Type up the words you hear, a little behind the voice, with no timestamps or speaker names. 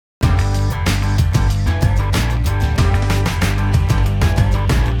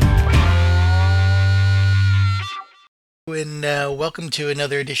and welcome to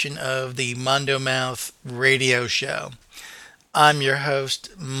another edition of the Mondo Mouth Radio Show. I'm your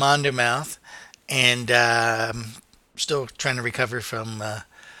host, Mondo Mouth, and still trying to recover from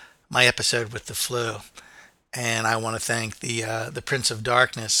my episode with the flu. And I want to thank the Prince of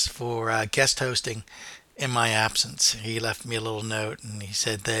Darkness for guest hosting in my absence. He left me a little note, and he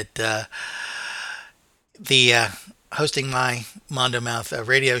said that the hosting my Mondo Mouth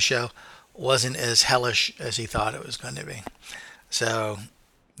radio show wasn't as hellish as he thought it was going to be. So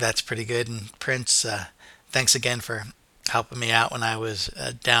that's pretty good. And Prince, thanks again for helping me out when I was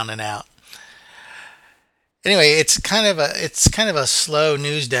down and out. Anyway, it's kind of a slow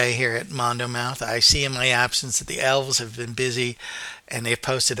news day here at Mondo Mouth. I see in my absence that the elves have been busy, and they've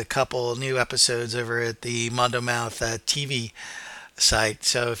posted a couple new episodes over at the Mondo Mouth TV site.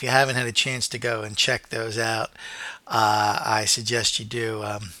 So if you haven't had a chance to go and check those out, I suggest you do.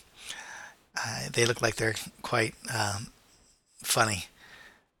 They look like they're quite funny.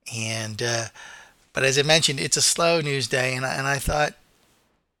 And but as I mentioned, it's a slow news day, and I thought,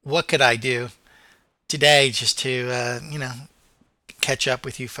 what could I do today just to catch up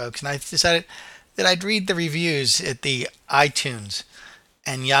with you folks? And I decided that I'd read the reviews at the iTunes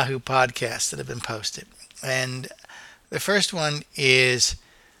and Yahoo podcasts that have been posted. And the first one is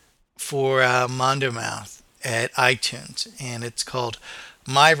for Mondo Mouth at iTunes, and it's called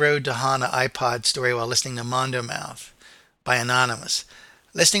 "My Road to Hana iPod Story While Listening to Mondo Mouth" by Anonymous.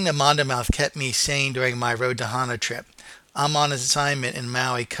 Listening to Mondo Mouth kept me sane during my Road to Hana trip. I'm on assignment in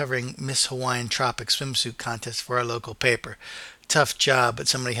Maui covering Miss Hawaiian Tropic swimsuit contest for our local paper. Tough job, but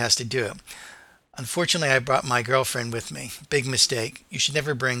somebody has to do it. Unfortunately, I brought my girlfriend with me. Big mistake. You should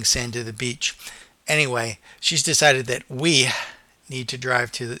never bring sand to the beach. Anyway, she's decided that we need to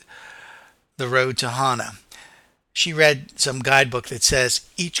drive to the road to Hana. She read some guidebook that says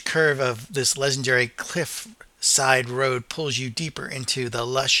each curve of this legendary cliff-side road pulls you deeper into the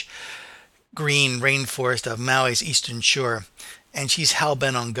lush green rainforest of Maui's eastern shore, and she's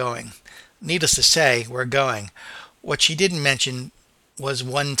hell-bent on going. Needless to say, we're going. What she didn't mention was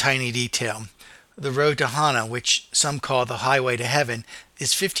one tiny detail. The road to Hana, which some call the highway to heaven,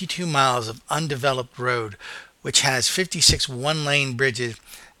 is 52 miles of undeveloped road, which has 56 one-lane bridges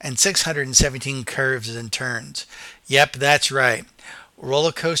and 617 curves and turns. Yep, that's right.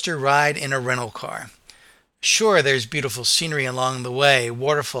 Roller coaster ride in a rental car. Sure, there's beautiful scenery along the way,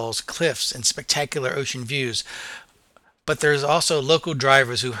 waterfalls, cliffs, and spectacular ocean views, but there's also local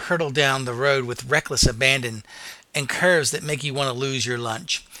drivers who hurtle down the road with reckless abandon and curves that make you want to lose your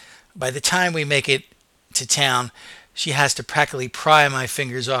lunch. By the time we make it to town, she has to practically pry my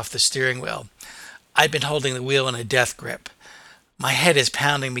fingers off the steering wheel. I've been holding the wheel in a death grip. My head is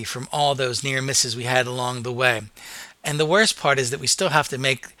pounding me from all those near misses we had along the way. And the worst part is that we still have to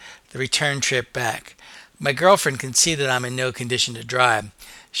make the return trip back. My girlfriend can see that I'm in no condition to drive.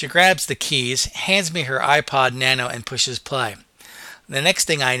 She grabs the keys, hands me her iPod Nano, and pushes play. The next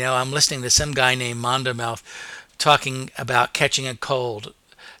thing I know, I'm listening to some guy named Mondomouth talking about catching a cold,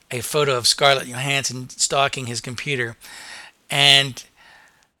 a photo of Scarlett Johansson stalking his computer, and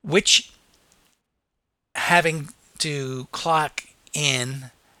which having to clock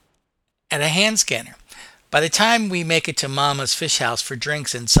in at a hand scanner. By the time we make it to Mama's Fish House for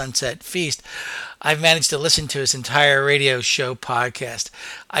drinks and Sunset Feast, I've managed to listen to his entire radio show podcast.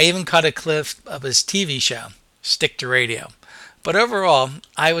 I even caught a clip of his TV show, Stick to Radio. But overall,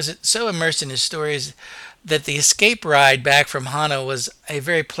 I was so immersed in his stories that the escape ride back from Hana was a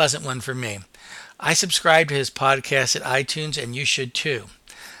very pleasant one for me. I subscribe to his podcast at iTunes, and you should too.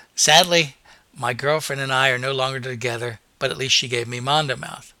 Sadly, my girlfriend and I are no longer together, but at least she gave me Mondo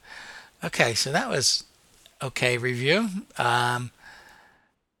Mouth. Okay, so that was okay review. The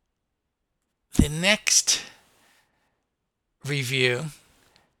next review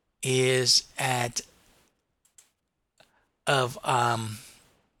is at of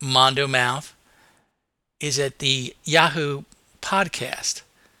Mondo Mouth is at the Yahoo podcast,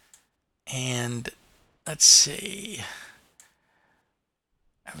 and let's see.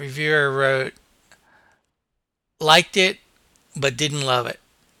 A reviewer wrote, liked it but didn't love it.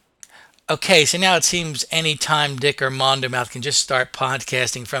 Okay, so now it seems any time Dick or Mondomouth can just start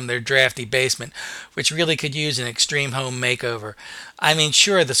podcasting from their drafty basement, which really could use an extreme home makeover. I mean,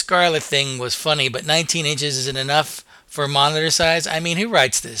 sure, the Scarlet thing was funny, but 19 inches isn't enough for monitor size? I mean, who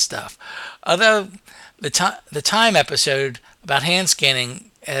writes this stuff? Although the time episode about hand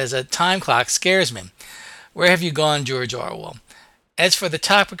scanning as a time clock scares me. Where have you gone, George Orwell? As for the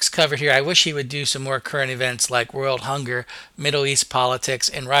topics covered here, I wish he would do some more current events like world hunger, Middle East politics,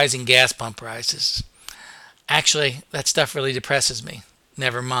 and rising gas pump prices. Actually, that stuff really depresses me.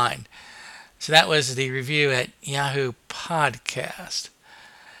 Never mind. So that was the review at Yahoo Podcast.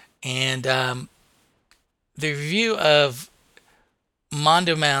 And the review of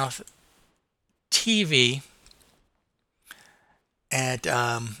Mondomouth TV at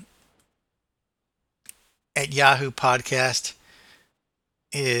at Yahoo Podcast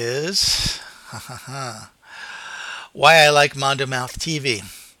is why I like Mondomouth TV.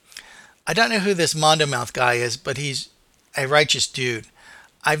 I don't know who this Mondomouth guy is, but he's a righteous dude.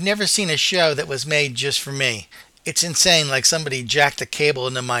 I've never seen a show that was made just for me. It's insane, like somebody jacked a cable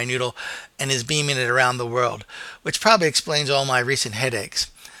into my noodle and is beaming it around the world, which probably explains all my recent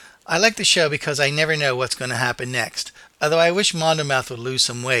headaches. I like the show because I never know what's going to happen next, although I wish Mondomouth would lose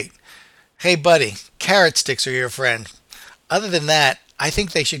some weight. Hey buddy, carrot sticks are your friend. Other than that, I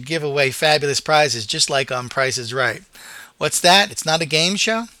think they should give away fabulous prizes just like on Price is Right. What's that? It's not a game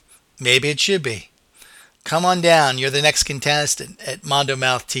show? Maybe it should be. Come on down, you're the next contestant at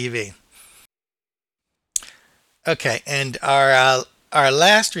Mondomouth TV. Okay, and our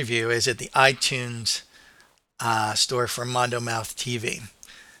last review is at the iTunes store for Mondomouth TV.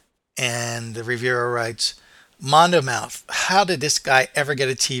 And the reviewer writes, Mondomouth, how did this guy ever get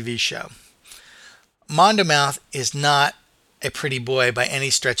a TV show? Mondomouth is not a pretty boy by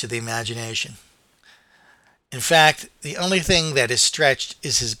any stretch of the imagination. In fact, the only thing that is stretched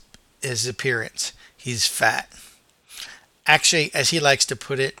is his appearance. He's fat. Actually, as he likes to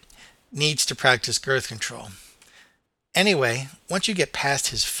put it, needs to practice birth control. Anyway, once you get past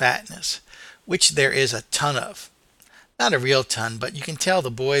his fatness, which there is a ton of, not a real ton, but you can tell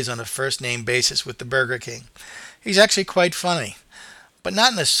the boy's on a first name basis with the Burger King. He's actually quite funny, but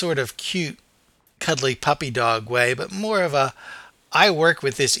not in a sort of cute, cuddly puppy dog way, but more of a I work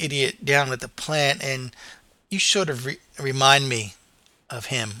with this idiot down at the plant and you sort of remind me of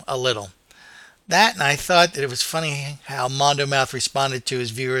him a little. That, and I thought that it was funny how Mondomouth responded to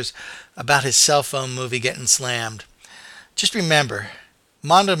his viewers about his cell phone movie getting slammed. Just remember,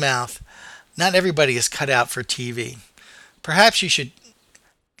 Mondomouth, not everybody is cut out for TV. Perhaps you should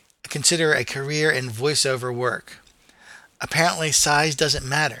consider a career in voiceover work. Apparently, size doesn't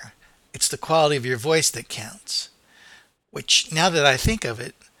matter. It's the quality of your voice that counts. Which, now that I think of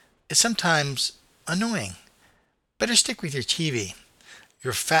it, is sometimes annoying. Better stick with your TV.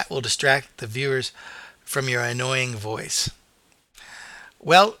 Your fat will distract the viewers from your annoying voice.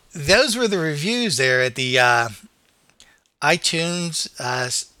 Well, those were the reviews there at the iTunes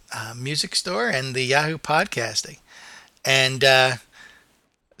music store and the Yahoo podcasting. And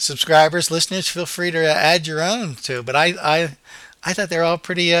subscribers, listeners, feel free to add your own too. But I thought they're all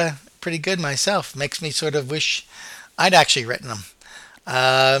pretty good myself. Makes me sort of wish I'd actually written them.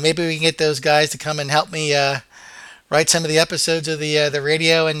 Maybe we can get those guys to come and help me write some of the episodes of the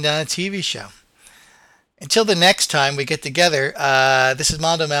radio and TV show. Until the next time we get together, this is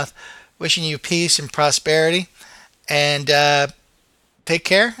Mondomouth wishing you peace and prosperity. And take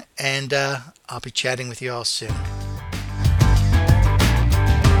care, and I'll be chatting with you all soon.